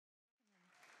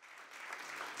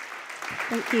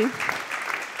Thank you.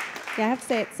 Yeah, I have to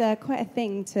say it's quite a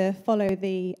thing to follow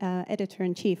the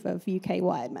editor-in-chief of UK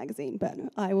Wired magazine, but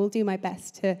I will do my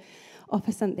best to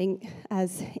offer something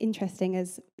as interesting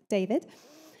as David.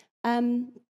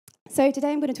 So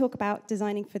today I'm going to talk about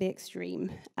designing for the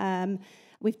extreme.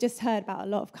 We've just heard about a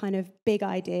lot of kind of big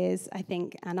ideas, I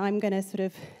think, and I'm going to sort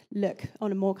of look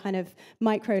on a more kind of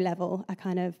micro level, a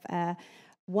kind of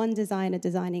one designer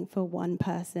designing for one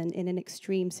person in an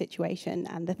extreme situation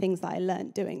and the things that I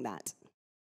learned doing that.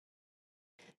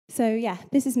 So yeah,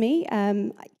 this is me.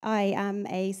 I am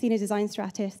a Senior Design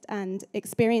Strategist and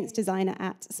experienced designer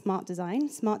at Smart Design.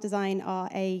 Smart Design are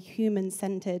a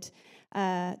human-centered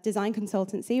design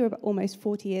consultancy. We're almost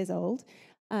 40 years old.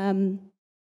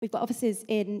 We've got offices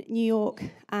in New York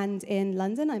and in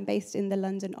London. I'm based in the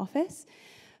London office.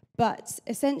 But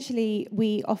essentially,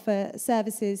 we offer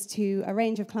services to a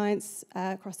range of clients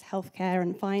across healthcare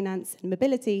and finance and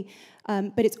mobility,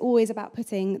 but it's always about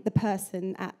putting the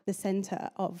person at the center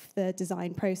of the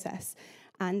design process.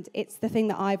 And it's the thing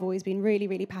that I've always been really,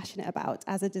 really passionate about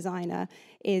as a designer,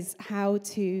 is how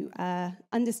to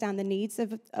understand the needs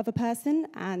of a person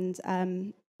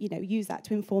and use that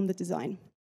to inform the design.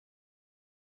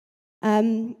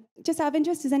 Just out of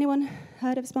interest, has anyone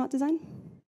heard of Smart Design?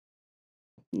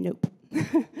 Nope.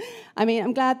 I mean,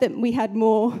 I'm glad that we had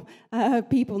more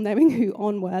people knowing who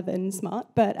On were than Smart.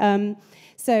 But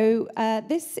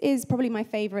this is probably my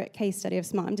favorite case study of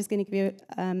Smart. I'm just going to give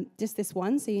you just this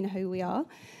one so you know who we are.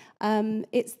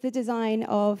 It's the design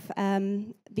of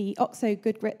the OXO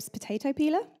Good Grips potato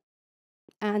peeler.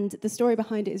 And the story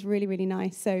behind it is really, really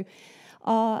nice. So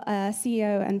our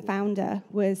CEO and founder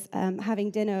was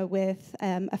having dinner with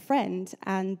a friend,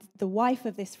 and the wife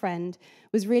of this friend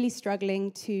was really struggling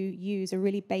to use a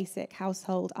really basic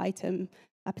household item,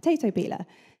 a potato peeler.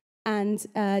 And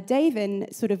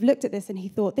David sort of looked at this and he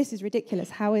thought, this is ridiculous.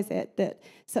 How is it that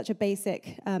such a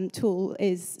basic tool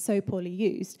is so poorly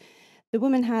used? The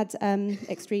woman had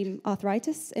extreme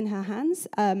arthritis in her hands,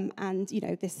 and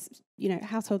this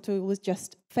household tool was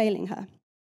just failing her.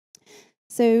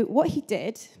 So what he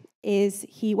did is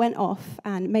he went off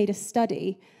and made a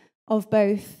study of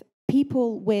both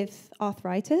people with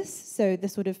arthritis, so the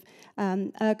sort of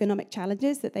ergonomic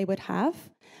challenges that they would have,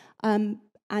 and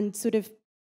sort of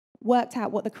worked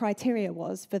out what the criteria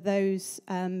was for those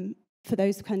kind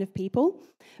of people.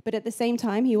 But at the same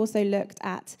time, he also looked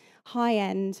at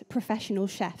high-end professional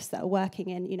chefs that are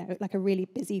working in, like a really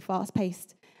busy,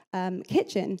 fast-paced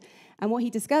kitchen. And what he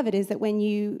discovered is that when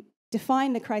you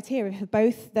define the criteria for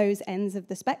both those ends of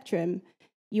the spectrum,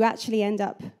 you actually end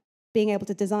up being able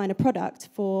to design a product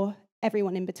for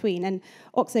everyone in between. And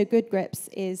OXO Good Grips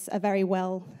is a very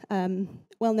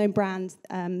well-known brand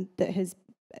that has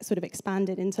sort of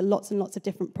expanded into lots and lots of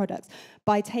different products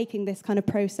by taking this kind of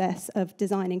process of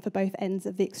designing for both ends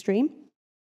of the extreme.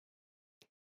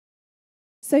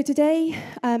 So today,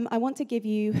 I want to give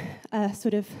you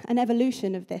sort of an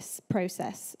evolution of this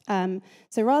process.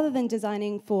 So rather than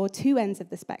designing for two ends of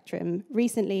the spectrum,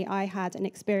 recently I had an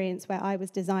experience where I was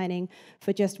designing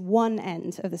for just one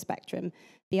end of the spectrum,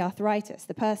 the arthritis,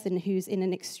 the person who's in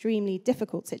an extremely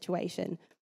difficult situation.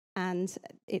 And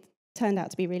it turned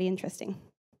out to be really interesting.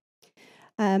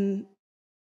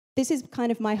 This is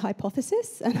kind of my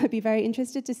hypothesis, and I'd be very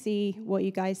interested to see what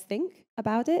you guys think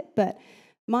about it. But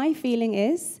my feeling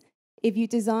is, if you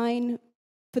design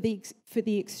for the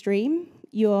extreme,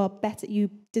 you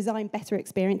design better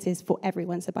experiences for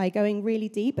everyone. So by going really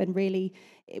deep and really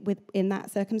in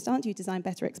that circumstance, you design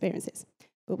better experiences.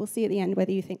 But we'll see at the end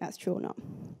whether you think that's true or not.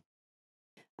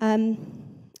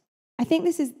 I think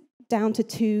this is down to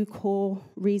two core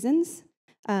reasons.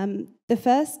 The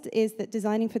first is that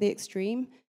designing for the extreme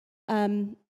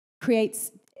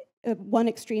creates one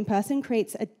extreme person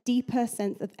creates a deeper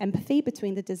sense of empathy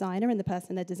between the designer and the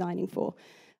person they're designing for.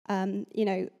 At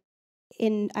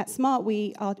Smart,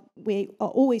 we are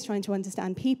always trying to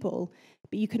understand people,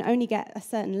 but you can only get a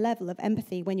certain level of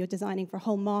empathy when you're designing for a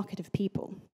whole market of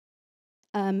people.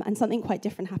 And something quite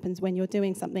different happens when you're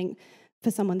doing something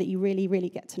for someone that you really, really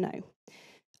get to know.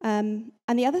 And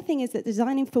the other thing is that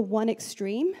designing for one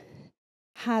extreme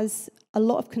has a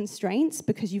lot of constraints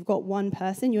because you've got one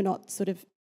person, you're not sort of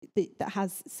that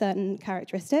has certain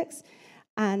characteristics,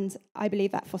 and I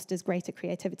believe that fosters greater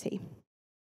creativity.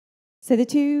 So the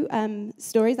two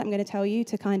stories I'm going to tell you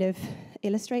to kind of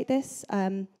illustrate this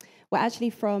were actually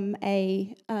from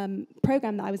a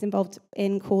program that I was involved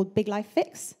in called Big Life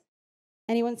Fix.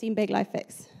 Anyone seen Big Life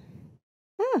Fix?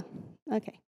 Ah,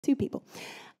 okay, two people.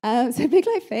 So Big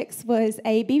Life Fix was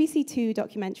a BBC Two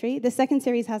documentary. The second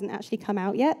series hasn't actually come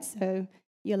out yet, so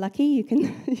you're lucky, you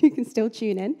can still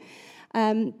tune in.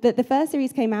 But the first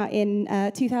series came out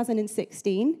in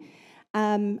 2016.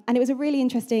 And it was a really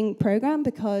interesting program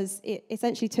because it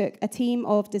essentially took a team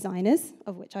of designers,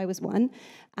 of which I was one,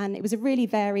 and it was a really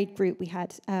varied group. We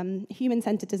had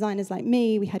human-centered designers like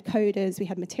me, we had coders, we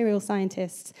had material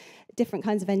scientists, different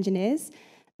kinds of engineers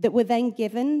that were then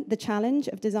given the challenge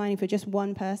of designing for just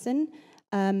one person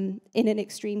in an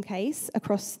extreme case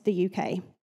across the UK.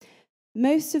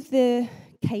 Most of the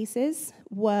cases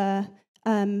were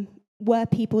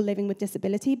people living with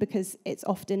disability because it's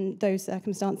often those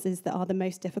circumstances that are the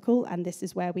most difficult, and this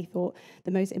is where we thought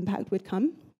the most impact would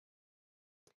come.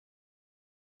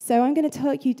 So I'm going to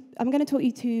talk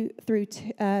you through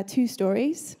two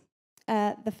stories.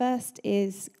 The first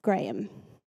is Graham.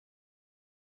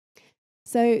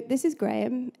 So this is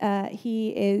Graham. He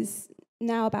is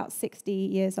now about 60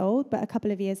 years old, but a couple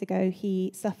of years ago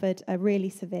he suffered a really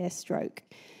severe stroke.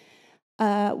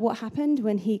 What happened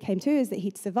when he came to is that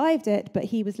he'd survived it, but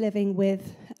he was living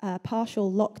with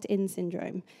partial locked-in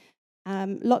syndrome.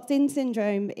 Locked-in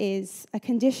syndrome is a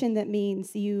condition that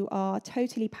means you are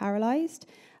totally paralyzed,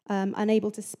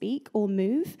 unable to speak or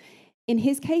move. In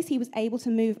his case, he was able to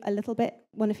move a little bit,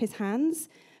 one of his hands,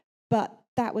 but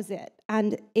that was it.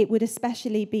 And it would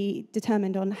especially be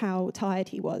determined on how tired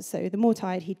he was. So the more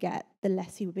tired he'd get, the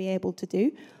less he would be able to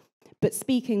do. But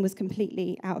speaking was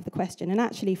completely out of the question. And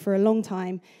actually, for a long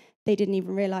time, they didn't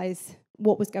even realize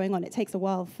what was going on. It takes a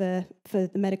while for the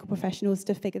medical professionals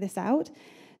to figure this out.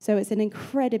 So it's an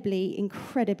incredibly,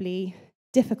 incredibly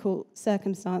difficult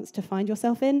circumstance to find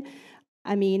yourself in.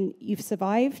 I mean, you've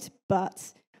survived,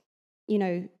 but, you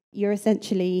know, you're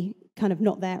essentially kind of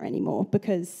not there anymore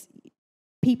because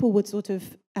people would sort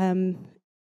of,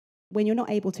 when you're not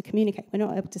able to communicate, when you're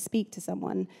not able to speak to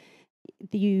someone,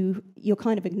 you're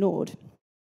kind of ignored.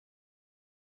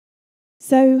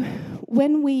 So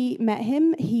when we met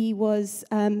him, he was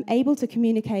able to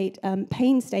communicate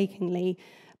painstakingly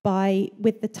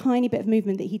with the tiny bit of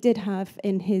movement that he did have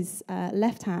in his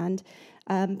left hand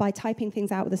by typing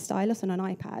things out with a stylus on an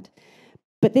iPad.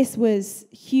 But this was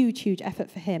huge, huge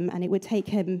effort for him, and it would take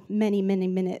him many, many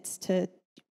minutes to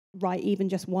write even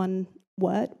just one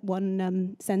word,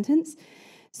 one sentence.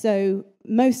 So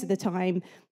most of the time,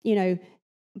 you know,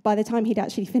 by the time he'd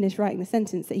actually finished writing the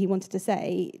sentence that he wanted to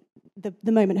say,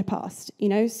 the moment had passed, you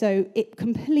know? So it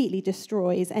completely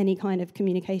destroys any kind of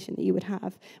communication that you would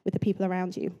have with the people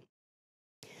around you.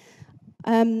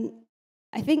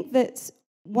 I think that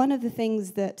one of the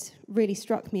things that really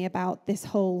struck me about this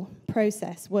whole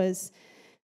process was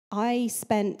I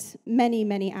spent many,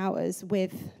 many hours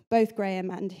with both Graham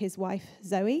and his wife,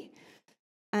 Zoe,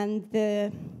 and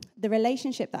the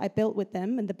relationship that I built with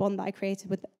them and the bond that I created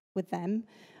with them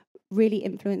really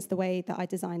influenced the way that I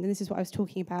designed. And this is what I was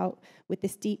talking about with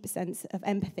this deep sense of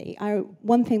empathy.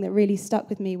 One thing that really stuck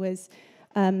with me was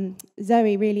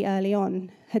Zoe really early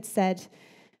on had said,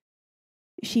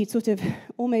 she sort of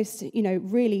almost, you know,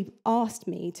 really asked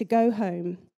me to go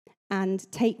home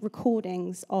and take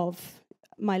recordings of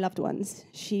my loved ones.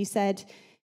 She said,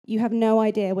 you have no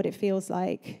idea what it feels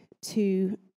like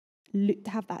to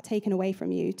have that taken away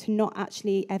from you, to not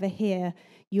actually ever hear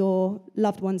your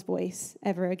loved one's voice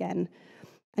ever again.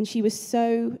 And she was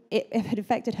it had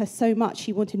affected her so much,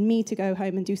 she wanted me to go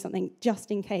home and do something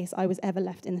just in case I was ever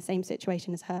left in the same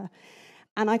situation as her.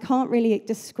 And I can't really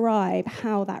describe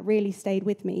how that really stayed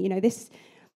with me. You know, this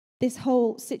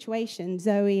whole situation,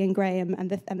 Zoe and Graham, and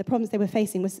the problems they were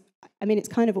facing was, I mean, it's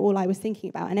kind of all I was thinking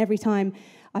about. And every time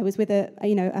I was with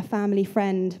a family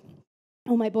friend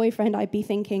or my boyfriend, I'd be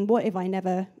thinking, what if I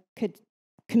never could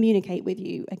communicate with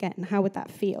you again? How would that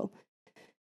feel?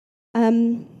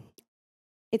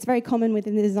 It's very common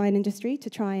within the design industry to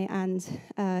try and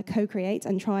co-create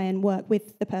and try and work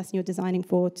with the person you're designing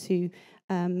for to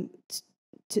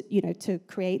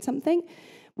create something.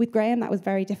 With Graham, that was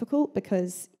very difficult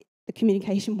because the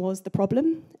communication was the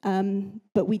problem,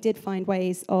 but we did find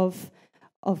ways of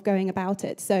going about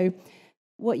it. So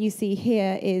what you see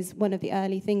here is one of the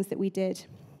early things that we did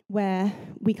where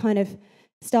we kind of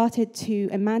started to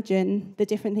imagine the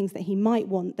different things that he might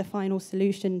want the final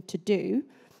solution to do,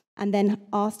 and then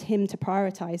asked him to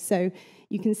prioritize. So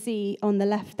you can see on the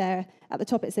left there, at the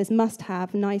top it says must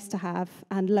have, nice to have,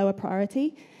 and lower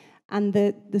priority. And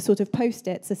the sort of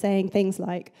post-its are saying things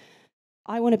like,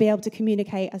 I want to be able to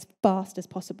communicate as fast as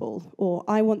possible, or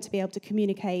I want to be able to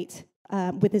communicate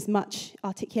with as much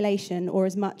articulation or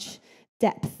as much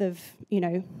depth of,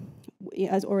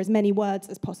 or as many words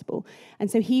as possible. And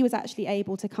so he was actually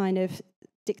able to kind of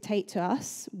dictate to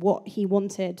us what he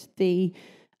wanted the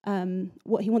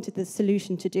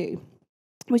solution to do,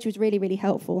 which was really, really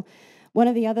helpful. One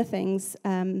of the other things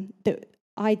that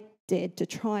I did to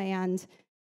try and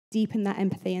deepen that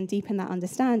empathy and deepen that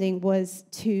understanding was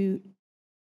to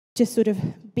just sort of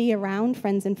be around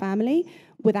friends and family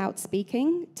without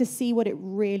speaking, to see what it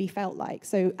really felt like.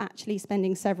 So actually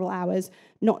spending several hours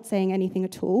not saying anything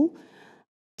at all,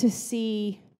 to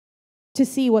see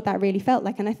what that really felt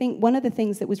like. And I think one of the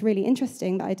things that was really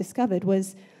interesting that I discovered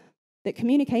was that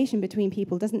communication between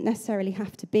people doesn't necessarily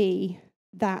have to be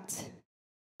that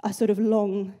a sort of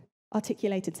long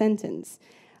articulated sentence.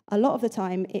 A lot of the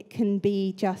time it can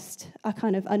be just a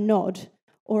kind of a nod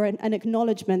or an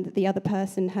acknowledgement that the other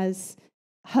person has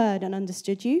heard and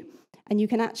understood you, and you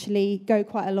can actually go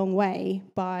quite a long way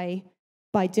by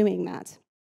doing that.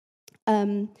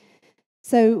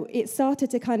 So it started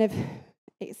to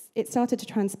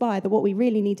transpire that what we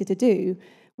really needed to do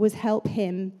was help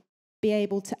him be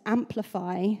able to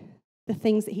amplify the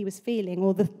things that he was feeling,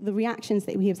 or the reactions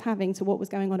that he was having to what was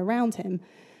going on around him.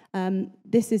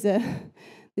 This is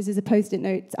a Post-it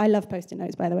note. I love Post-it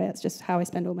notes, by the way. That's just how I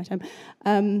spend all my time.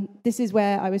 This is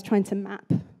where I was trying to map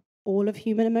all of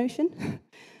human emotion,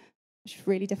 which is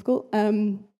really difficult,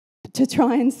 to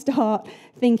try and start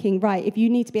thinking, right, if you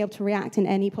need to be able to react in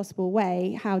any possible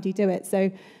way, how do you do it?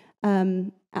 So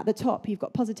at the top, you've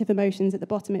got positive emotions. At the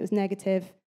bottom, it was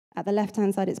negative. At the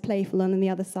left-hand side, it's playful. And on the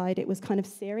other side, it was kind of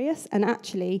serious. And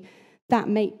actually, that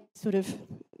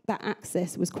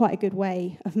axis was quite a good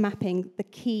way of mapping the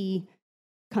key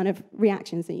kind of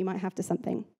reactions that you might have to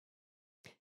something.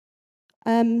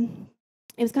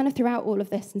 It was kind of throughout all of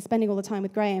this and spending all the time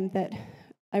with Graham that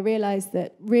I realized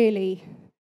that really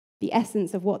the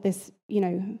essence of what this,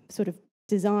 sort of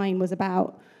design was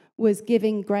about was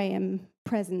giving Graham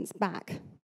presence back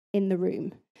in the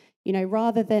room.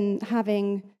 Rather than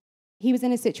he was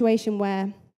in a situation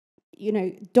where,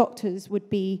 doctors would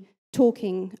be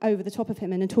talking over the top of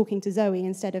him and talking to Zoe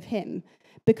instead of him.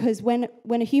 Because when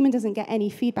a human doesn't get any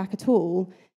feedback at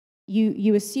all,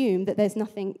 you assume that there's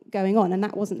nothing going on, and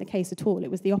that wasn't the case at all.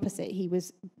 It was the opposite. He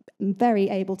was very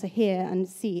able to hear and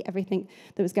see everything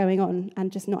that was going on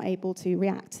and just not able to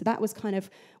react. So that was kind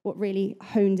of what really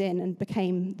honed in and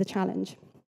became the challenge.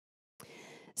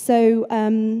 So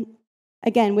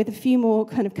again, with a few more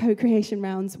kind of co-creation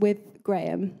rounds with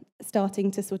Graham,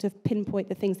 starting to sort of pinpoint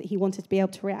the things that he wanted to be able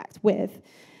to react with,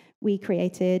 we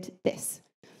created this.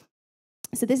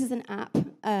 So this is an app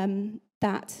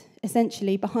that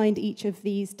essentially behind each of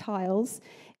these tiles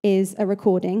is a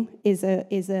recording, is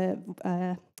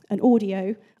an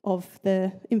audio of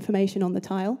the information on the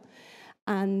tile,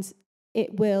 and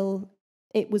it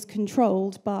was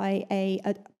controlled by a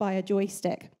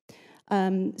joystick.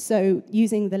 So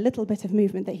using the little bit of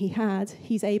movement that he had,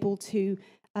 he's able to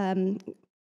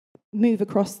move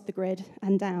across the grid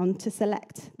and down to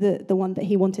select the one that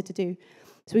he wanted to do.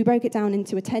 So we broke it down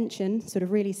into attention, sort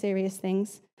of really serious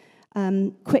things,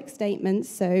 quick statements,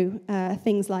 so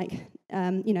things like,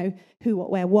 who,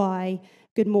 what, where, why,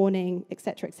 good morning,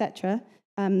 etc., etc.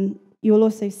 You'll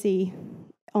also see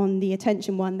on the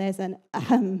attention one, there's an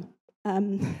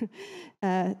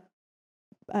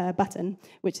button,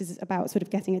 which is about sort of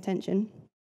getting attention.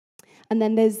 And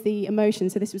then there's the emotion.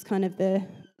 So this was kind of the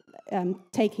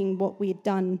taking what we had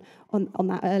done on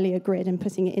that earlier grid and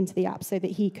putting it into the app so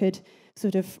that he could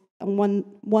sort of, on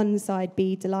one side,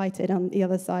 be delighted, on the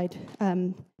other side,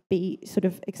 be sort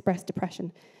of express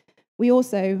depression. We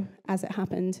also, as it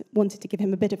happened, wanted to give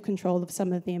him a bit of control of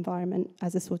some of the environment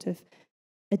as a sort of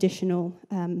additional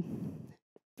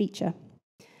feature.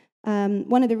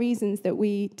 One of the reasons that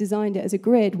we designed it as a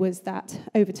grid was that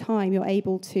over time you're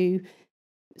able to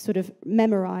sort of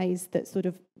memorize that sort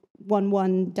of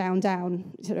 1-1 down,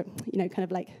 sort of, kind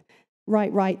of like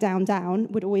right down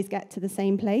would always get to the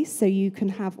same place. So you can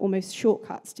have almost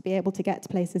shortcuts to be able to get to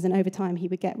places, and over time he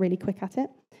would get really quick at it.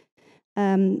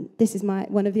 This is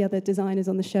one of the other designers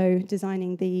on the show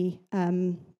designing the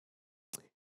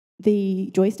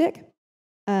joystick.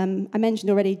 I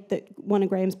mentioned already that one of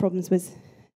Graham's problems was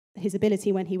his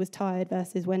ability when he was tired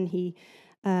versus when he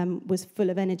was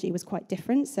full of energy was quite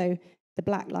different. So the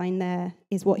black line there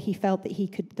is what he felt that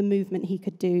the movement he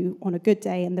could do on a good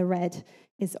day, and the red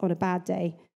is on a bad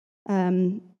day.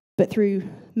 But through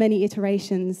many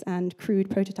iterations and crude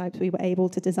prototypes, we were able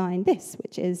to design this,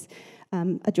 which is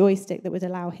a joystick that would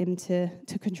allow him to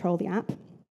control the app.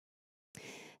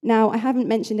 Now, I haven't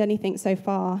mentioned anything so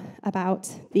far about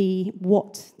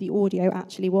what the audio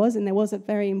actually was, and there was a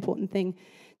very important thing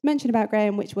mentioned about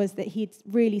Graham, which was that he'd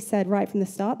really said right from the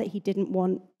start that he didn't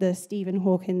want the Stephen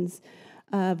Hawkins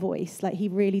voice. Like, he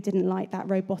really didn't like that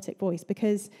robotic voice,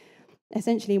 because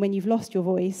essentially when you've lost your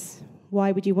voice,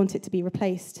 why would you want it to be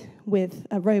replaced with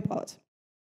a robot?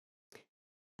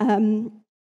 And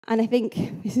I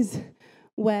think this is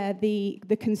where the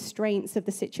constraints of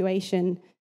the situation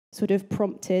sort of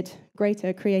prompted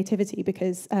greater creativity,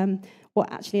 because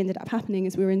what actually ended up happening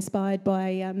is we were inspired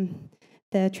by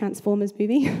the Transformers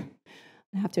movie.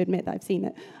 I have to admit that I've seen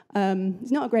it.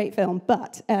 It's not a great film,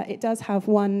 but it does have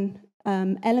one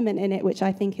element in it which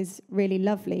I think is really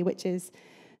lovely, which is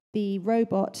the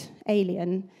robot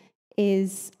alien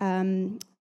is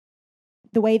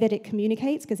the way that it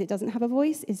communicates, because it doesn't have a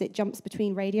voice, is it jumps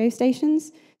between radio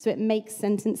stations. So it makes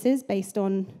sentences based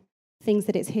on things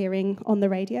that it's hearing on the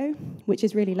radio, which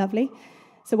is really lovely.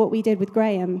 So what we did with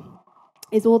Graham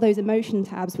is all those emotion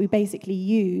tabs, we basically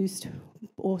used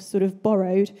or sort of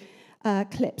borrowed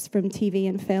clips from TV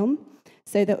and film,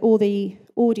 so that all the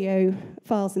audio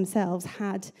files themselves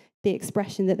had the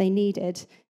expression that they needed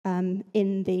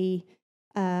in the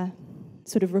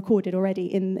sort of recorded already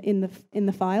in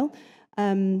the file.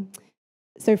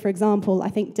 So, for example, I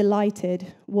think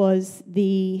 "Delighted" was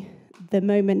the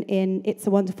moment in "It's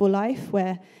a Wonderful Life"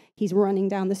 where he's running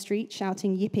down the street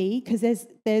shouting "Yippee," because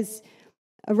there's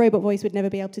a robot voice would never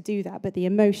be able to do that, but the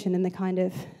emotion and the kind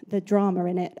of the drama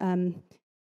in it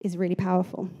is really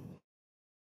powerful.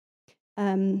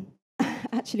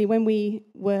 Actually, when we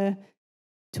were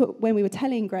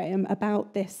telling Graham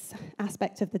about this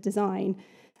aspect of the design,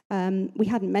 we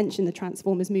hadn't mentioned the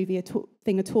Transformers movie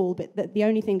thing at all, but the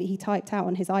only thing that he typed out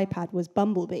on his iPad was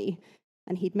Bumblebee,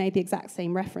 and he'd made the exact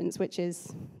same reference, which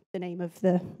is the name of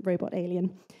the robot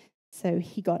alien. So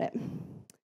he got it.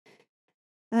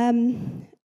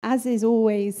 As is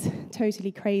always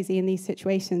totally crazy in these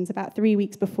situations, about 3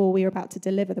 weeks before we were about to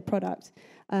deliver the product,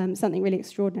 something really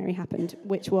extraordinary happened,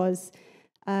 which was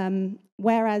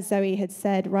whereas Zoe had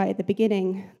said right at the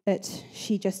beginning that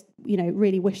she just,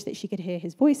 really wished that she could hear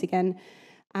his voice again,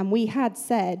 and we had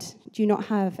said, do you not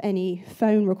have any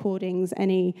phone recordings,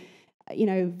 any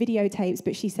videotapes?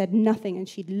 But she said nothing, and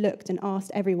she'd looked and asked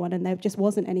everyone, and there just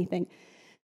wasn't anything.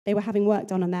 They were having work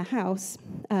done on their house,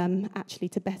 actually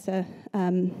to better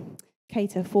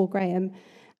cater for Graham,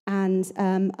 and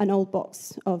an old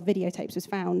box of videotapes was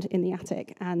found in the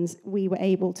attic, and we were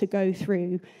able to go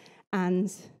through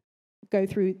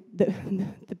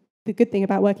the good thing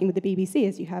about working with the BBC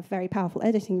is you have very powerful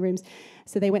editing rooms.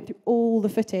 So they went through all the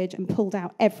footage and pulled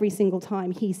out every single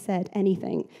time he said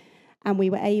anything, and we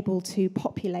were able to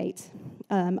populate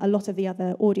a lot of the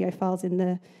other audio files in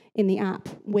the app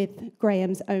with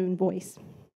Graham's own voice.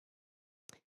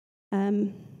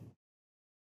 I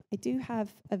do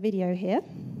have a video here,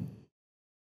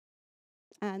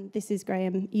 and this is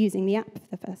Graham using the app for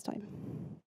the first time.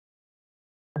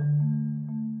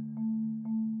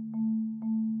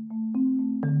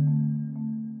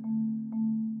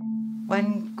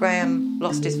 When Graham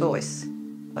lost his voice,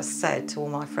 I said to all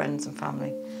my friends and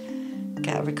family,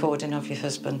 get a recording of your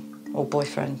husband or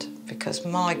boyfriend, because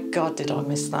my God, did I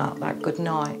miss that good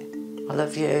night, I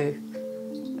love you.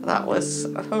 That was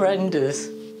horrendous,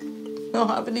 not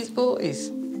having his voice.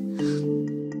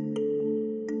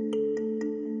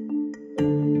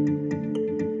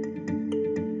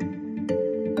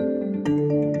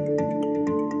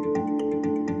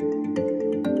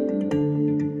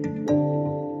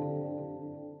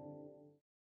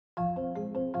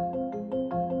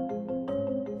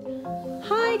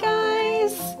 Hi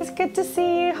guys, it's good to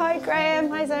see you. Hi Graham,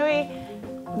 hi Zoe.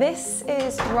 This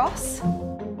is Ross.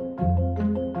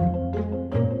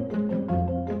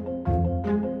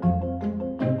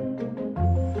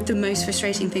 The most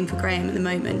frustrating thing for Graham at the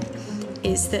moment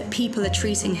is that people are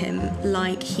treating him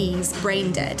like he's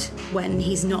brain dead when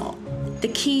he's not. The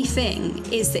key thing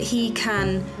is that he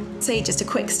can say just a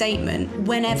quick statement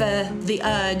whenever the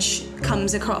urge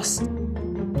comes across.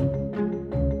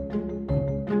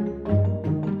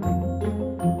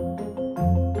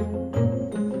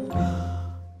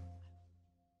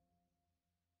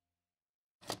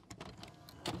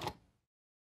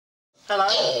 Hello,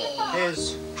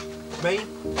 here's me,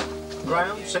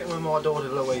 Graham, sitting with my daughter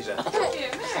Louisa.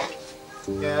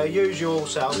 Yeah, usual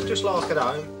self, just like at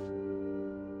home.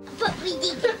 But we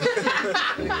did.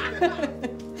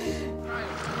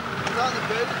 Like the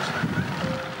boots.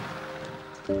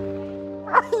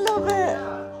 I love it.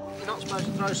 You're not supposed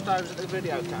to throw stones at the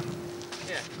video camera.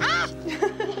 Yeah.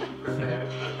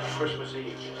 Christmas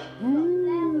Eve.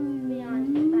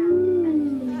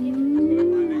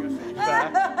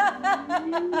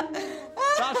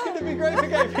 That's going to be great for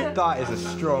game. That is a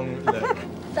strong look.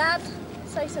 Dad,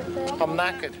 say something. I'm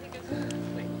knackered.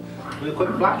 Will you quick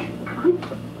flash?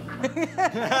 I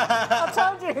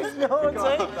told you it's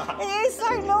naughty. It is so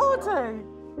naughty.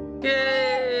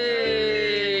 Yay!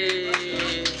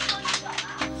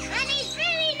 And it's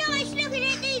very nice looking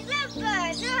at these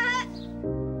lovebirds.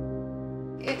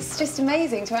 It's it's just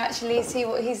amazing to actually see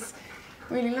what he's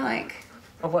really like.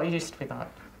 Or what he used to be like.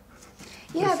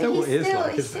 Yeah, but what he is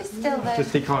like, he's just still there.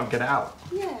 Just he can't get it out.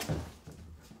 Yeah.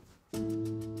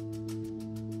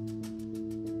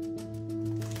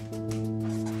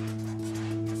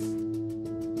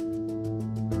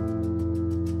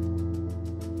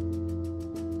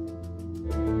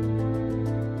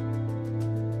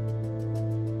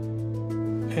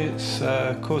 It's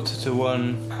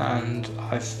 1:45 and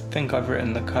I think I've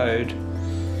written the code.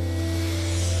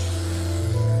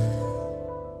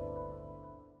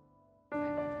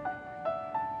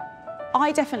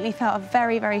 I definitely felt a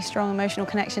very, very strong emotional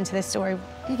connection to this story.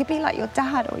 You could be like your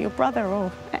dad or your brother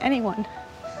or anyone.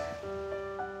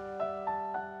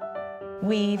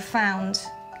 We found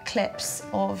clips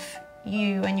of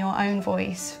you and your own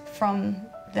voice from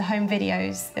the home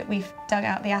videos that we've dug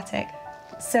out the attic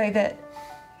so that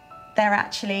they're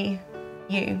actually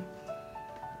you.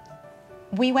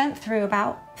 We went through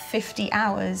about 50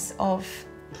 hours of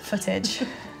footage.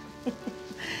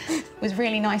 It was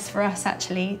really nice for us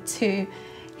actually to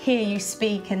hear you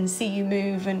speak and see you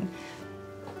move, and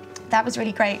that was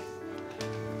really great.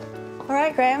 All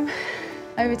right, Graham,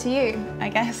 over to you, I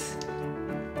guess.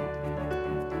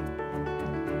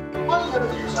 I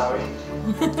love you, Zoe.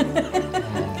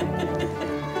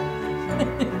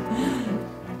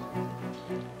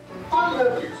 I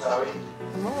love you, Zoe.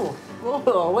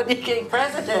 Oh, what do you keep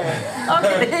president? I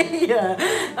can hear you.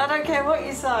 I don't care what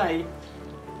you say.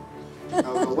 Have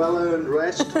a well-earned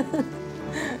rest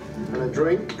and a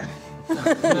drink.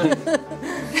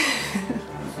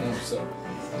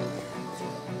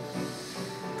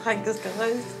 Thanks,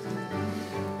 guys.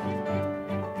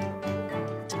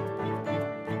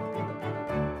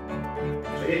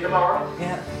 See you tomorrow.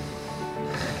 Yeah.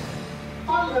 I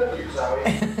love you, Zoe.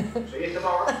 See you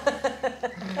tomorrow.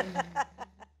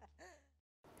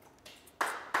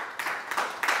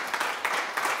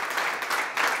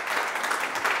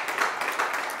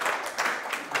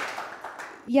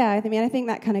 Yeah, I mean, I think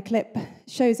that kind of clip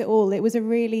shows it all. It was a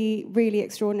really, really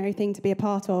extraordinary thing to be a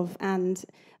part of, and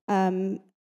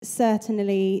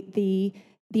certainly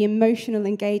the emotional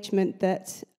engagement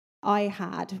that I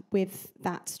had with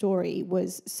that story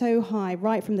was so high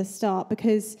right from the start,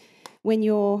 because when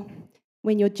you're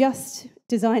just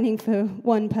designing for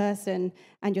one person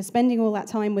and you're spending all that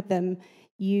time with them,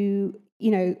 you're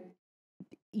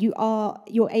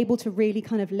able to really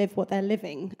kind of live what they're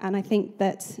living. And I think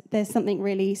that there's something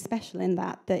really special in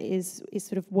that is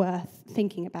sort of worth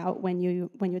thinking about when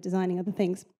you're designing other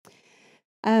things.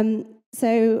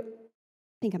 So I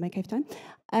think I'm okay for time.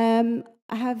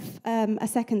 I have a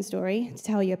second story to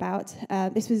tell you about.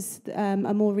 This was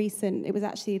a more recent, it was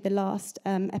actually the last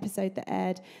episode that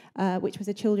aired, which was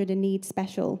a Children in Need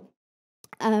special.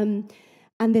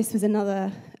 And this was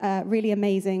another really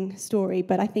amazing story,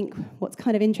 but I think what's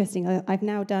kind of interesting, I've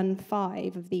now done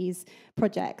 5 of these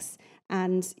projects,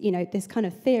 and this kind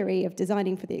of theory of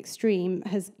designing for the extreme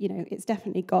has, it's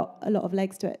definitely got a lot of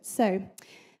legs to it. So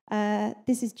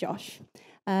this is Josh.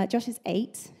 Josh is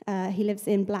 8. He lives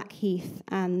in Blackheath,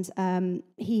 and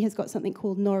he has got something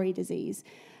called Norrie disease.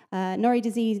 Norrie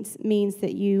disease means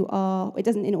that you are, it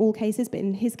doesn't in all cases, but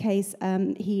in his case,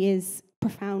 he is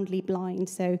profoundly blind.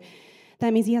 So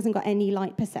that means he hasn't got any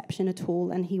light perception at all,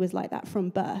 and he was like that from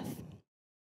birth.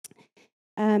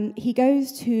 He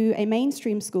goes to a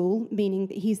mainstream school, meaning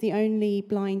that he's the only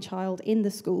blind child in the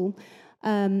school,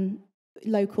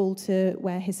 local to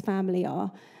where his family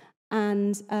are.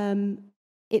 And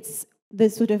it's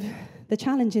the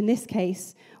challenge in this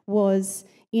case was,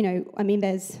 I mean,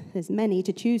 there's many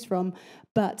to choose from,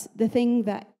 but the thing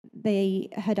that they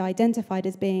had identified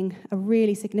as being a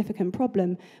really significant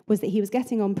problem was that he was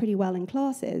getting on pretty well in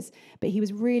classes, but he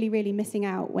was really, really missing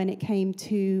out when it came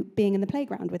to being in the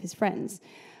playground with his friends.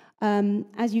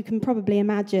 As you can probably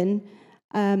imagine,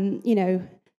 one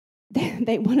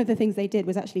of the things they did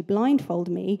was actually blindfold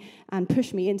me and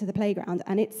push me into the playground,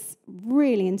 and it's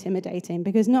really intimidating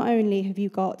because not only have you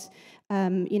got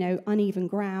uneven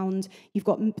ground, you've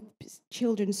got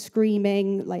children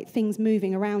screaming, like things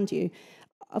moving around you.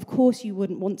 Of course you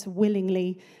wouldn't want to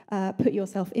willingly put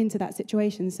yourself into that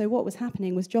situation. So what was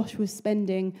happening was Josh was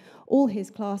spending all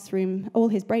his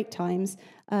break times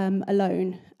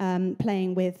alone,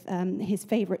 playing with his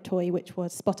favourite toy, which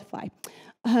was Spotify,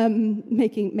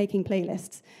 making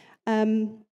playlists.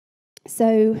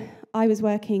 So I was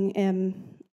working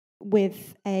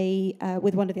with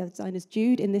one of the other designers,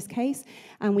 Jude, in this case,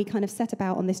 and we kind of set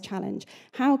about on this challenge.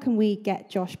 How can we get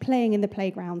Josh playing in the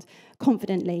playground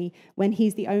confidently when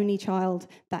he's the only child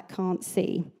that can't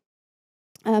see?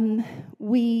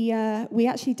 We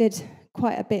actually did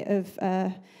quite a bit of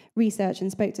research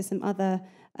and spoke to some other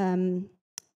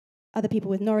people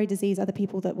with Norrie disease, other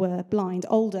people that were blind,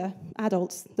 older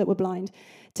adults that were blind,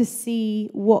 to see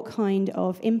what kind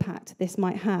of impact this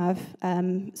might have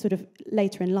sort of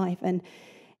later in life. And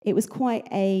it was quite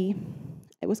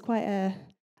an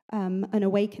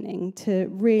awakening to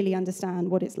really understand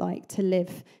what it's like to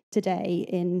live today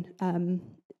in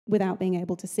without being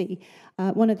able to see.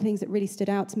 One of the things that really stood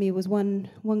out to me was one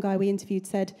guy we interviewed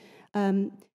said,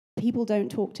 people don't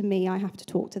talk to me, I have to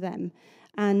talk to them.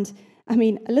 And I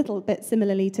mean, a little bit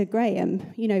similarly to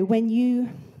Graham, you know, when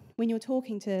you're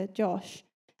talking to Josh,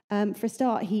 for a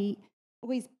start, he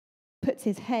always puts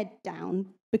his head down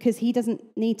because he doesn't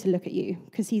need to look at you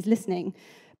because he's listening.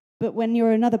 But when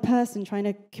you're another person trying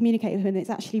to communicate with him, it's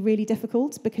actually really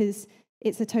difficult because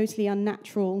it's a totally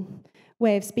unnatural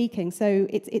way of speaking. So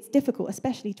it's difficult,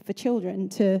 especially for children,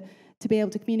 to be able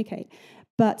to communicate.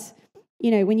 But,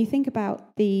 you know, when you think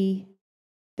about the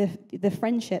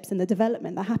friendships and the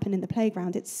development that happen in the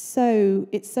playground, it's so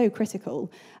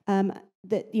critical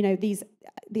that, you know,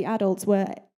 the adults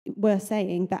were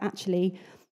saying that actually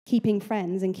keeping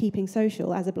friends and keeping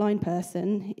social as a blind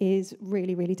person is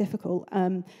really, really difficult.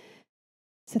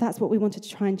 So that's what we wanted to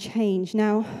try and change.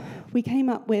 Now, we came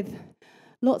up with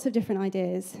lots of different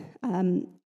ideas,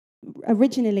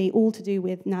 originally all to do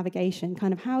with navigation,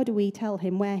 kind of how do we tell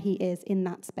him where he is in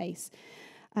that space.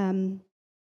 And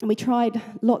we tried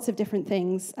lots of different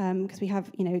things because we have,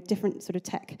 you know, different sort of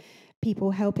tech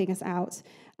people helping us out.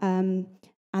 And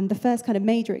the first kind of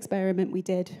major experiment we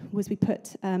did was we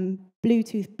put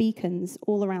Bluetooth beacons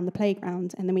all around the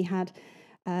playground, and then we had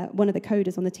one of the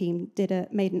coders on the team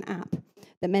made an app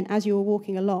that meant as you were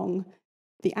walking along,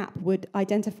 the app would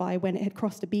identify when it had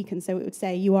crossed a beacon, so it would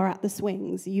say, you are at the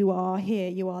swings, you are here,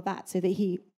 you are that, so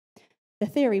that the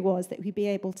theory was that we'd be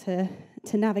able to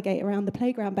navigate around the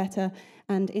playground better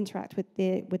and interact with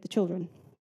the children.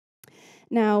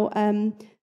 Now,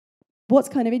 what's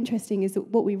kind of interesting is that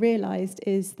what we realised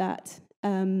is that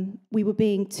we were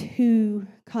being too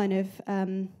kind of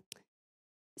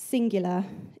singular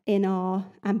in our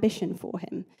ambition for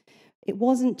him. It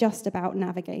wasn't just about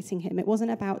navigating him. It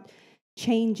wasn't about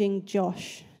changing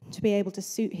Josh to be able to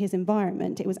suit his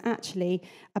environment. It was actually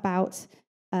about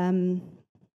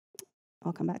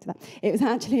I'll come back to that. It was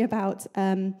actually about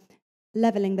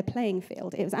leveling the playing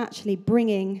field. It was actually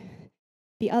bringing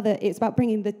the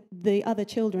other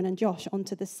children and Josh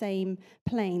onto the same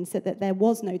plane so that there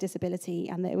was no disability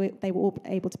and they were all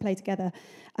able to play together.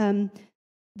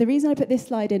 The reason I put this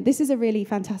slide in, this is a really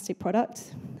fantastic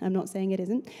product. I'm not saying it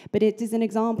isn't, but it is an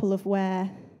example of where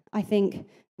I think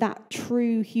that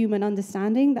true human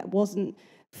understanding that wasn't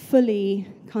fully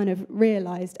kind of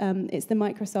realized. It's the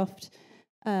Microsoft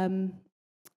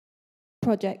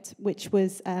project, which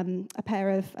was a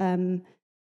pair of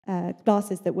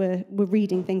glasses that were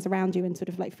reading things around you and sort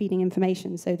of like feeding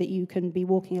information so that you can be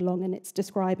walking along and it's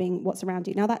describing what's around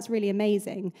you. Now, that's really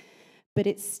amazing, but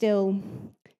it's still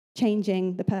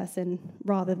changing the person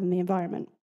rather than the environment.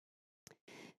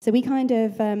 So we kind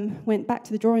of went back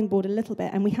to the drawing board a little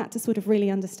bit, and we had to sort of really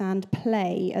understand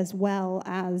play as well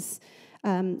as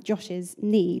Josh's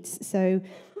needs. So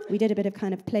we did a bit of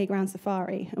kind of playground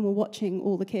safari, and we're watching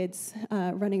all the kids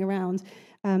running around.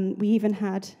 We even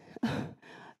had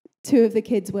two of the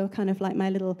kids were kind of like my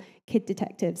little kid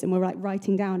detectives, and were like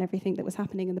writing down everything that was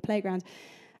happening in the playground.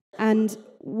 And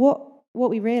what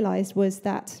we realized was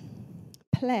that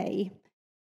play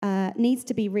needs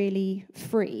to be really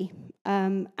free.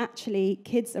 Actually,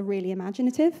 kids are really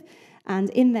imaginative, and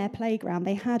in their playground,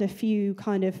 they had a few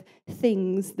kind of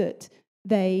things that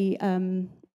they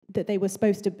were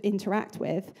supposed to interact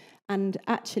with, and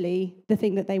actually, the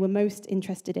thing that they were most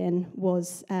interested in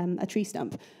was a tree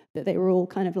stump that they were all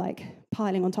kind of like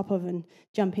piling on top of and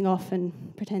jumping off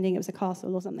and pretending it was a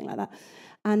castle or something like that.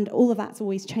 And all of that's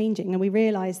always changing, and we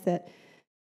realised that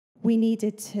we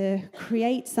needed to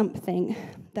create something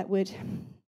that would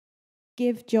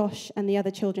give Josh and the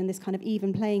other children this kind of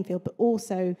even playing field, but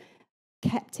also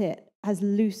kept it as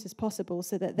loose as possible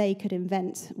so that they could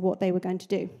invent what they were going to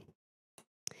do.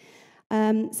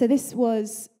 So this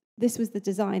was the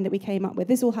design that we came up with.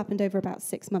 This all happened over about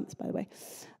 6 months, by the way.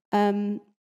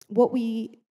 What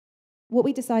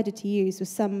we decided to use was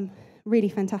some really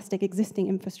fantastic existing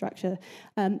infrastructure.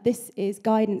 This is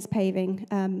guidance paving.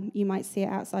 You might see it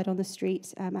outside on the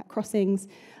street, at crossings,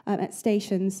 at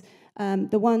stations.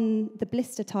 The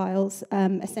blister tiles,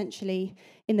 essentially,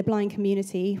 in the blind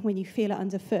community, when you feel it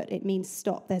underfoot, it means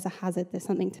stop, there's a hazard, there's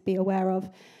something to be aware of.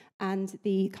 And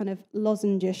the kind of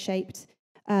lozenge-shaped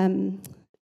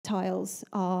tiles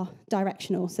are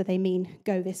directional, so they mean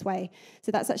go this way.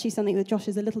 So that's actually something that Josh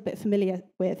is a little bit familiar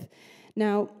with.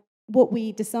 Now, what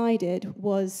we decided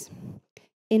was,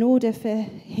 in order for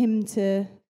him to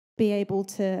be able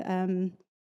to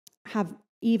have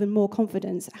even more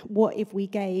confidence, what if we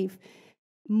gave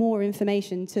more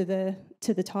information to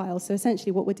the tiles? So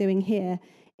essentially what we're doing here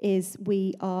is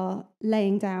we are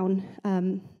laying down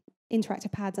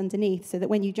interactive pads underneath so that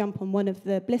when you jump on one of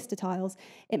the blister tiles,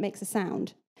 it makes a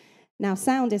sound. Now,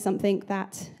 sound is something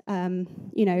that,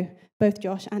 both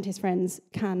Josh and his friends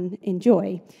can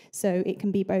enjoy. So it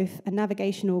can be both a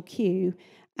navigational cue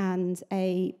and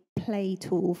a play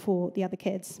tool for the other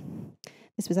kids.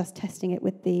 This was us testing it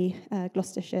with the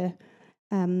Gloucestershire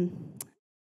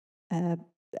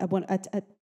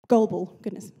goalball.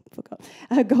 Goodness, forgot.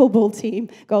 A goalball team.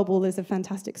 Goalball is a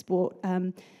fantastic sport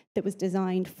that was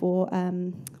designed for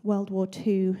World War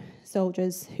II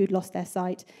soldiers who'd lost their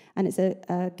sight, and it's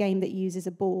a game that uses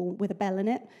a ball with a bell in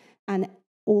it, and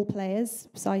all players,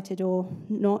 sighted or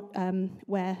not,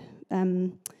 wear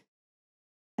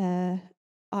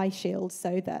eye shields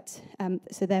so that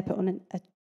so they're put on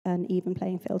an even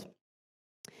playing field.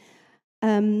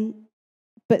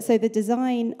 But so the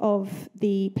design of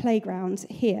the playground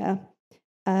here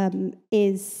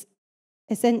is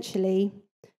essentially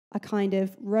a kind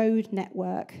of road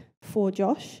network for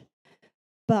Josh,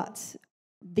 but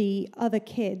the other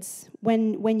kids,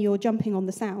 when you're jumping on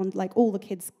the sound, like all the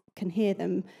kids can hear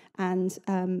them and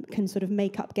can sort of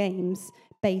make up games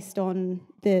based on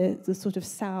the sort of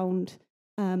sound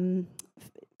kind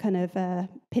of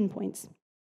pinpoints.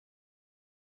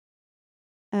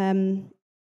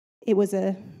 It was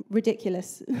a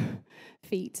ridiculous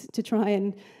feat to try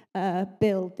and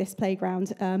build this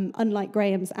playground. Unlike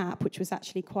Graham's app, which was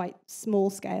actually quite small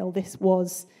scale, this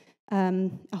was a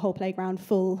whole playground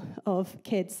full of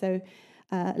kids. So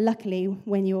luckily,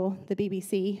 when you're the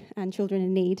BBC and children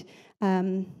in need,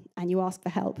 and you ask for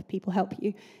help, people help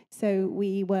you. So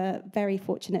we were very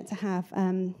fortunate to have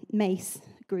Mace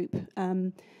Group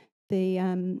to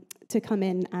come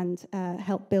in and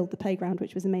help build the playground,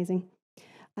 which was amazing.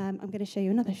 I'm going to show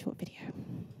you another short video.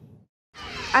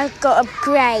 I've got a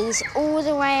graze all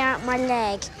the way out my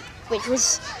leg, which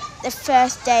was the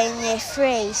first day in year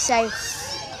 3. So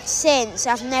since,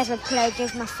 I've never played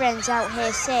with my friends out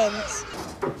here since.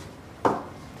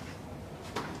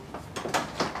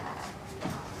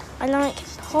 I like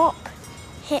pop,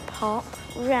 hip-hop,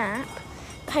 rap,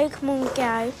 Pokemon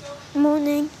Go,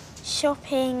 morning,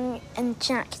 shopping and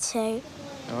Jack too.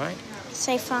 All right.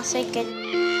 So far, so good.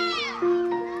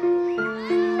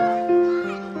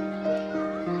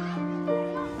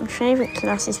 My favourite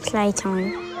class is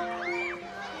playtime.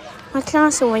 My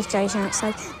class always goes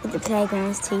outside, but the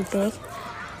playground's too big.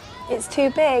 It's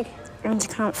too big. And I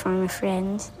can't find my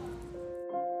friends.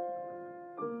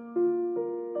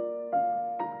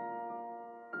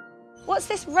 What's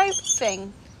this rope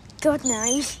thing? God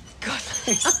knows. God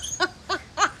knows.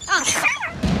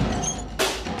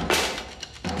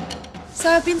 So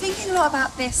I've been thinking a lot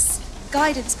about this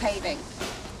guidance paving.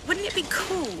 Wouldn't it be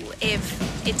cool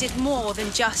if it did more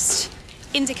than just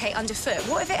indicate underfoot?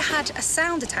 What if it had a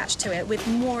sound attached to it with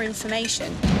more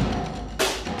information?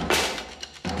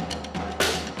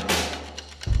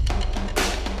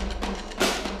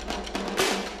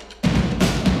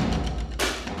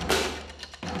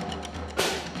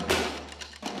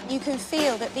 You can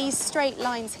feel that these straight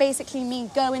lines basically mean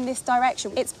go in this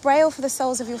direction. It's braille for the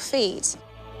soles of your feet.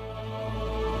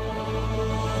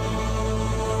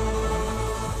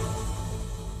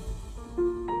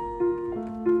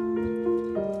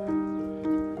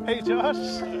 Hey, Josh.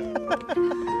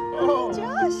 Oh.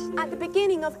 Josh! At the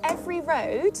beginning of every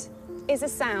road is a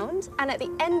sound, and at the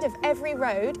end of every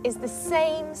road is the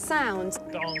same sound.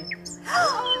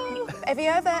 If you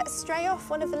ever stray off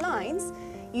one of the lines,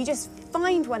 you just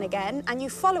find one again and you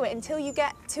follow it until you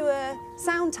get to a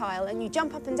sound tile and you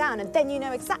jump up and down, and then you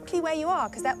know exactly where you are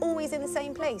because they're always in the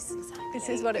same place. Exactly. This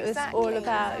is what it was all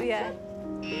about, yeah.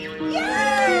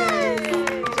 Yes!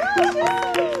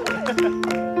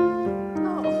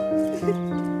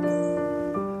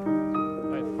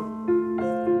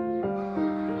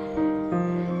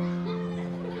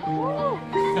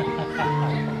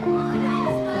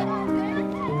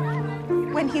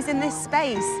 When he's in this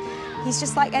space, he's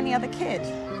just like any other kid.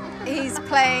 He's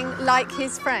playing like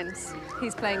his friends.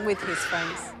 He's playing with his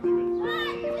friends.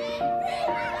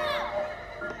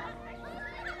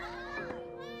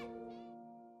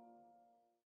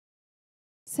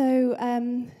 So,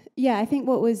 yeah, I think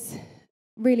what was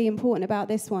really important about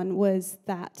this one was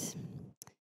that,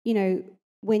 you know,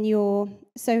 when you're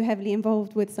so heavily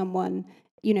involved with someone,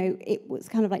 you know, it was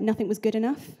kind of like nothing was good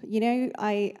enough. You know,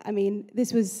 I mean,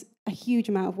 this was a huge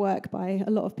amount of work by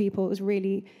a lot of people. It was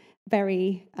really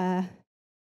very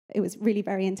it was really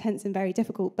very intense and very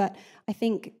difficult. But I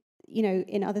think, you know,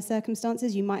 in other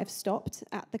circumstances, you might have stopped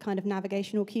at the kind of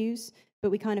navigational cues,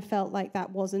 but we kind of felt like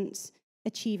that wasn't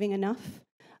achieving enough.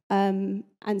 And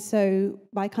so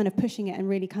by kind of pushing it and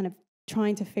really kind of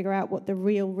trying to figure out what the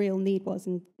real need was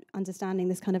and understanding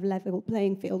this kind of level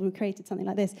playing field, we created something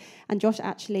like this. And Josh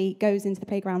actually goes into the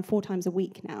playground 4 times a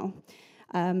week now,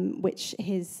 which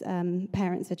his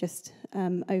parents are just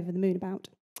over the moon about.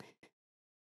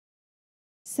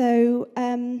 So,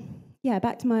 yeah,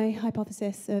 back to my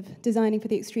hypothesis of designing for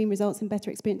the extreme results and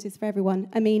better experiences for everyone.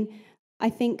 I mean, I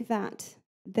think that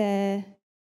there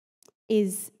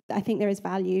is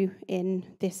value in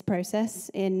this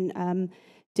process, in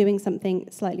doing something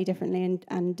slightly differently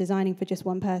and designing for just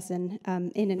one person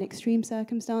in an extreme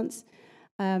circumstance.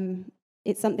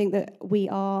 It's something that we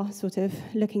are sort of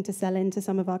looking to sell into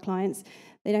some of our clients.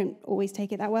 They don't always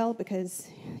take it that well because,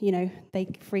 you know, they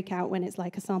freak out when it's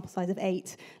like a sample size of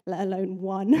 8, let alone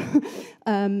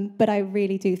 1. But I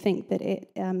really do think that it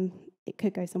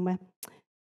could go somewhere.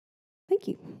 Thank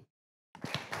you.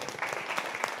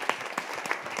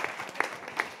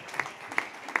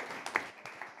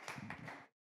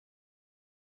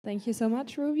 Thank you so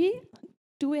much, Ruby.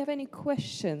 Do we have any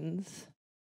questions?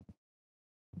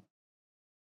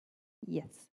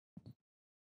 Yes.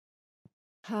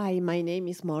 Hi, my name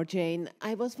is Marjane.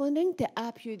 I was wondering, the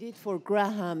app you did for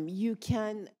Graham, you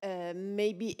can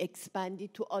maybe expand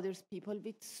it to other people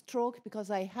with stroke? Because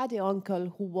I had an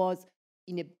uncle who was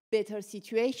in a better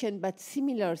situation, but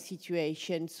similar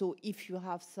situation. So if you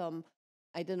have some,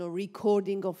 I don't know,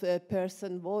 recording of a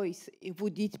person's voice,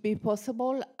 would it be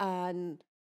possible? And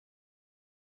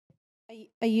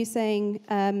are you saying,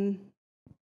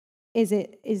 is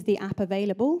the app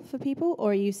available for people,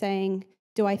 or are you saying,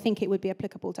 do I think it would be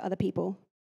applicable to other people?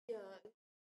 Yeah.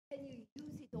 Can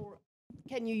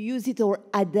you use it or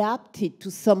adapt it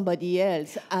to somebody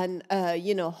else? And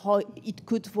you know, how it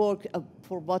could work,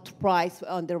 for what price,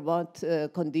 under what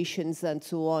conditions, and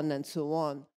so on and so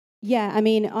on. Yeah, I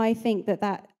mean, I think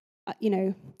that you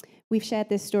know, we've shared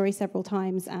this story several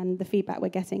times, and the feedback we're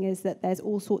getting is that there's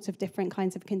all sorts of different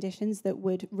kinds of conditions that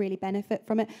would really benefit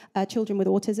from it. Children with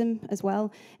autism as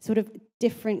well, sort of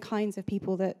different kinds of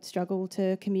people that struggle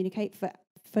to communicate,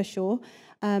 for sure.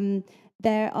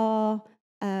 There are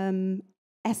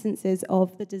essences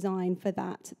of the design for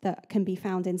that can be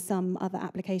found in some other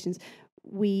applications.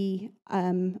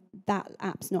 That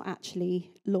app's not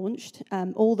actually launched.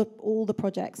 All the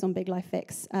projects on Big Life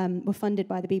Fix were funded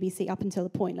by the BBC up until the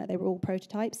point, like they were all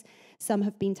prototypes. Some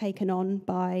have been taken on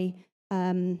by,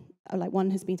 like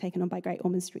one has been taken on by Great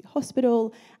Ormond Street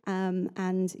Hospital,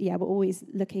 and yeah, we're always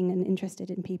looking and interested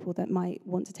in people that might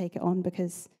want to take it on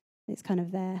because it's kind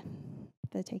of their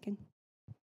taking.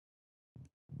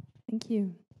 Thank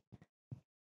you.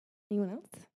 Anyone else?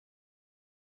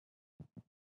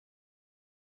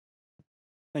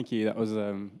 Thank you. That was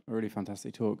a really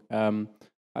fantastic talk. In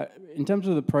terms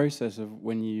of the process of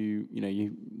when you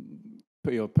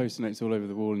put your post-it notes all over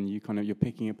the wall and you're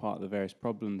picking apart the various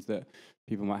problems that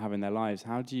people might have in their lives,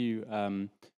 how do you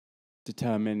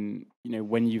determine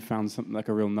when you found something like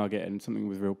a real nugget and something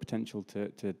with real potential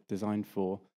to design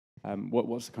for?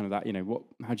 What's kind of that?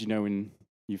 How do you know when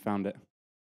you found it?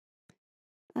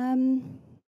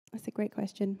 That's a great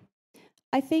question.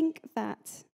 I think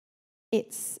that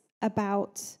it's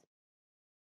about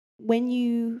when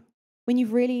you've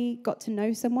really got to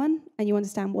know someone and you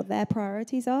understand what their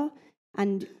priorities are.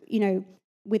 And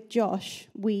with Josh,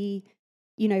 we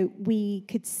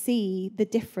could see the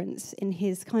difference in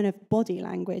his kind of body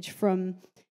language from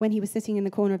when he was sitting in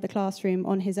the corner of the classroom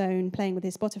on his own playing with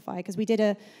his Spotify, because we did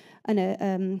a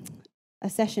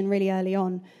session really early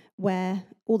on where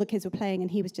all the kids were playing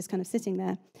and he was just kind of sitting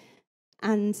there.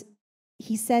 And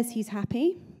he says he's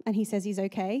happy and he says he's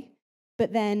okay.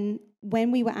 But then when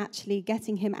we were actually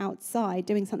getting him outside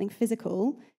doing something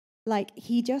physical, like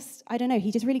he just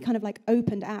really kind of like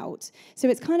opened out. So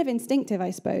it's kind of instinctive, I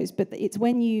suppose, but it's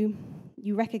when you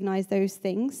recognize those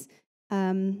things.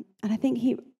 And I think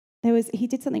he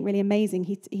did something really amazing.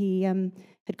 He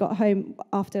had got home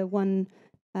after one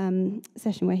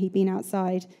session where he'd been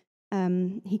outside.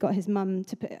 He got his mum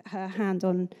to put her hand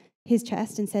on his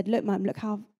chest and said, "Look, Mum, look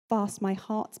how fast my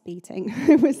heart's beating."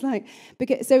 It was like,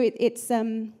 because I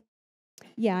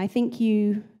think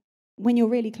when you're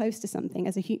really close to something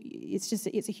it's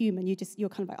a human. You're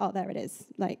kind of like, oh, there it is.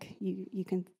 Like you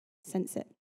can sense it.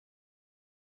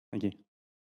 Thank you.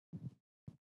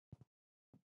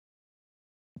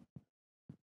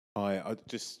 I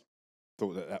just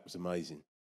thought that was amazing.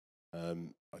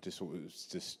 I just thought it was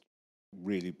just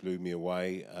really blew me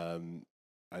away, and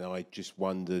I just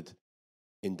wondered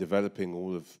in developing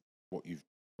all of what you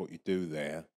do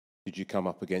there, did you come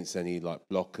up against any like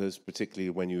blockers, particularly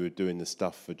when you were doing the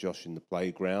stuff for Josh in the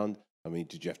playground? I mean,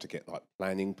 did you have to get like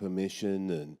planning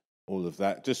permission and all of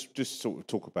that? Just sort of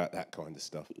talk about that kind of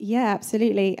stuff. Yeah,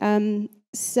 absolutely.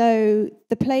 So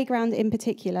the playground in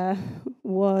particular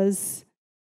was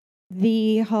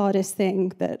the hardest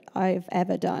thing that I've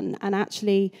ever done. And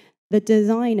actually, the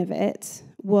design of it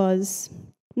was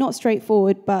not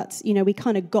straightforward, but, you know, we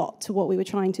kind of got to what we were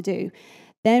trying to do.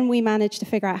 Then we managed to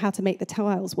figure out how to make the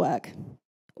tiles work.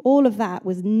 All of that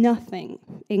was nothing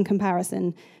in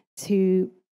comparison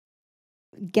to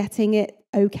getting it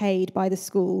okayed by the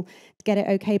school, to get it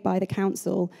okayed by the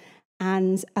council.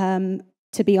 And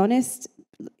to be honest,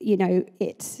 you know,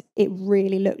 it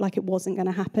really looked like it wasn't going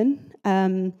to happen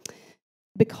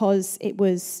because it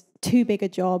was too big a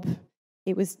job.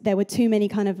 There were too many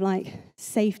kind of like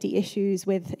safety issues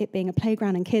with it being a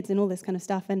playground and kids and all this kind of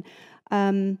stuff.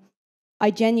 And I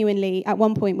genuinely, at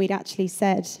one point, we'd actually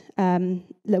said,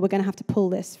 look, we're going to have to pull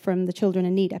this from the Children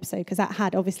in Need episode, because that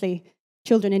had, obviously,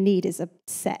 Children in Need is a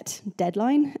set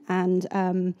deadline,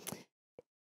 and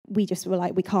we just were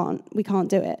like, we can't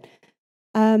do it.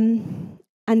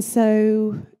 And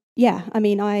so, yeah, I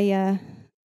mean, I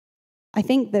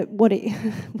think that what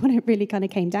it really kind of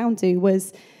came down to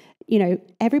was, you know,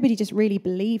 everybody just really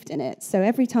believed in it. So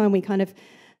every time we kind of,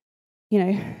 you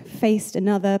know, faced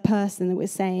another person that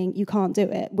was saying, you can't do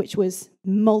it, which was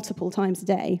multiple times a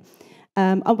day.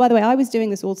 Oh, by the way, I was doing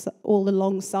this all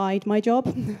alongside my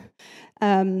job.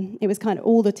 It was kind of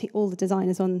all the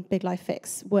designers on Big Life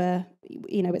Fix were,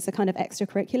 you know, it's a kind of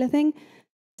extracurricular thing.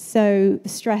 So the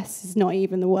stress is not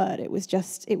even the word. It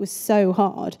was so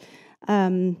hard.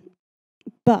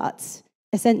 But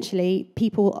essentially,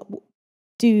 people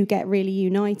do get really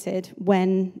united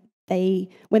when they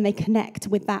connect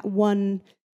with that one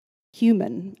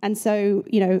human. And so,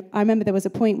 you know, I remember there was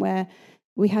a point where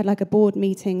we had like a board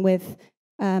meeting with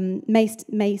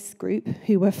Mace Group,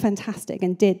 who were fantastic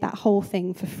and did that whole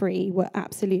thing for free, were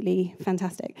absolutely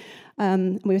fantastic.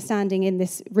 We were standing in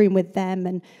this room with them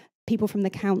and people from the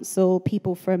council,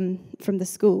 people from the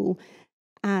school.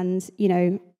 And, you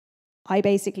know, I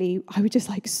would just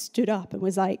like stood up and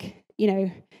was like, you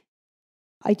know,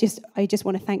 I just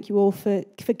want to thank you all for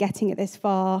getting it this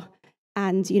far.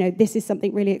 And, you know, this is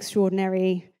something really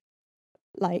extraordinary.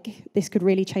 Like, this would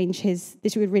really change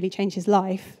his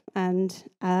life. And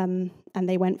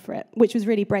they went for it, which was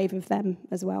really brave of them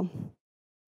as well.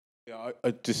 Yeah,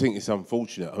 I just think it's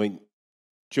unfortunate. I mean,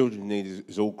 Children in Need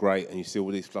is all great, and you see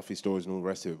all these fluffy stories and all the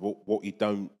rest of it. What you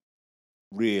don't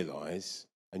realise,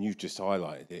 and you've just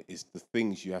highlighted it, is the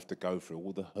things you have to go through,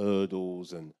 all the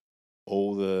hurdles and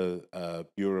all the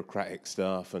bureaucratic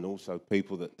stuff, and also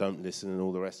people that don't listen and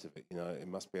all the rest of it. You know, it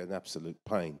must be an absolute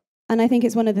pain. And I think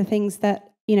it's one of the things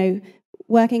that, you know,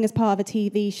 working as part of a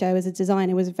TV show as a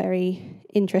designer was very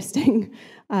interesting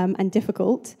and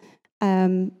difficult.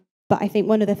 But I think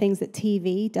one of the things that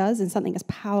TV does, and something as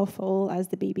powerful as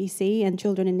the BBC and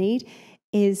Children in Need,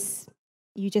 is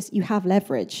you have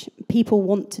leverage. People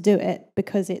want to do it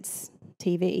because it's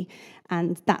TV.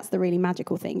 And that's the really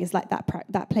magical thing, is like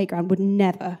that playground would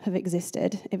never have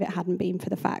existed if it hadn't been for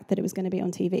the fact that it was going to be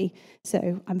on TV.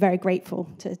 So I'm very grateful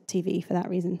to TV for that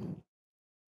reason.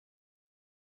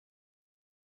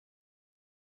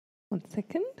 1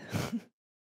 second.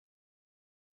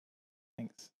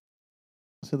 Thanks.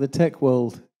 So the tech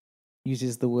world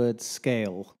uses the word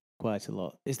scale quite a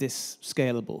lot. Is this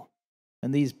scalable?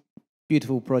 And these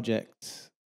beautiful projects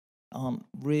aren't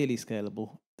really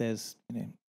scalable. There's, you know,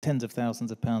 tens of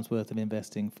thousands of pounds worth of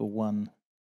investing for one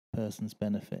person's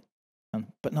benefit,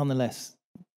 but nonetheless,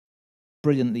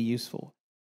 brilliantly useful.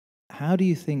 How do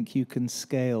you think you can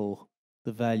scale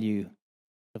the value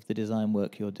of the design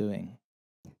work you're doing?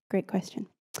 Great question.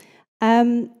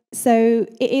 So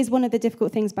it is one of the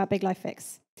difficult things about Big Life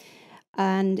Fix,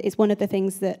 and it's one of the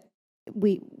things that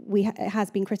it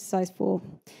has been criticised for,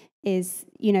 is,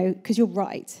 you know, because you're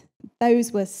right,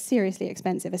 those were seriously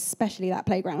expensive, especially that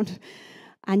playground.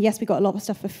 And yes, we got a lot of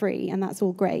stuff for free, and that's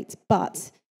all great, but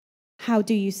how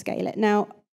do you scale it? Now,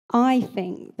 I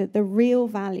think that the real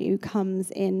value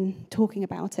comes in talking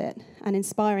about it and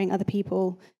inspiring other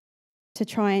people to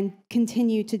try and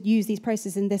continue to use these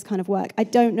processes in this kind of work. I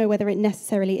don't know whether it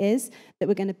necessarily is that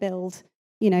we're going to build,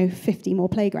 you know, 50 more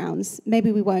playgrounds.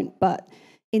 Maybe we won't, but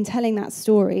in telling that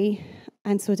story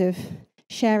and sort of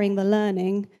sharing the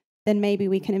learning, then maybe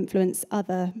we can influence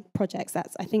other projects.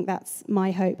 I think that's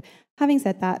my hope. Having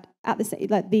said that,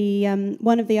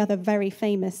 one of the other very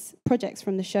famous projects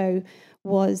from the show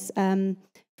was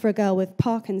for a girl with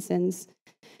Parkinson's,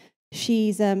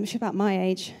 She's about my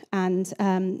age, and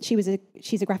she's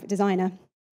a graphic designer,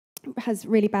 has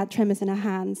really bad tremors in her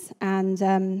hands, and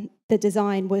the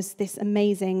design was this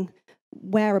amazing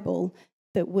wearable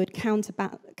that would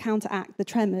counteract the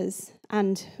tremors.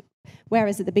 And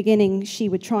whereas at the beginning she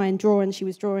would try and draw, and she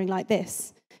was drawing like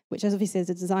this, which obviously as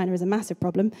a designer is a massive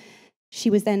problem, she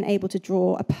was then able to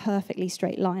draw a perfectly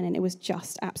straight line, and it was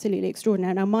just absolutely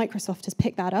extraordinary. Now Microsoft has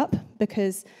picked that up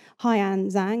because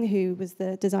Haiyan Zhang, who was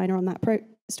the designer on that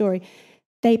story,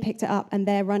 they picked it up and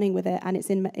they're running with it, and it's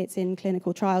in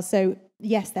clinical trials. So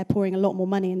yes, they're pouring a lot more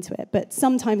money into it, but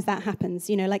sometimes that happens,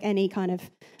 you know, like any kind of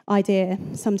idea.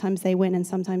 Sometimes they win and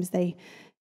sometimes they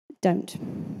don't.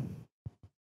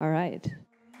 All right.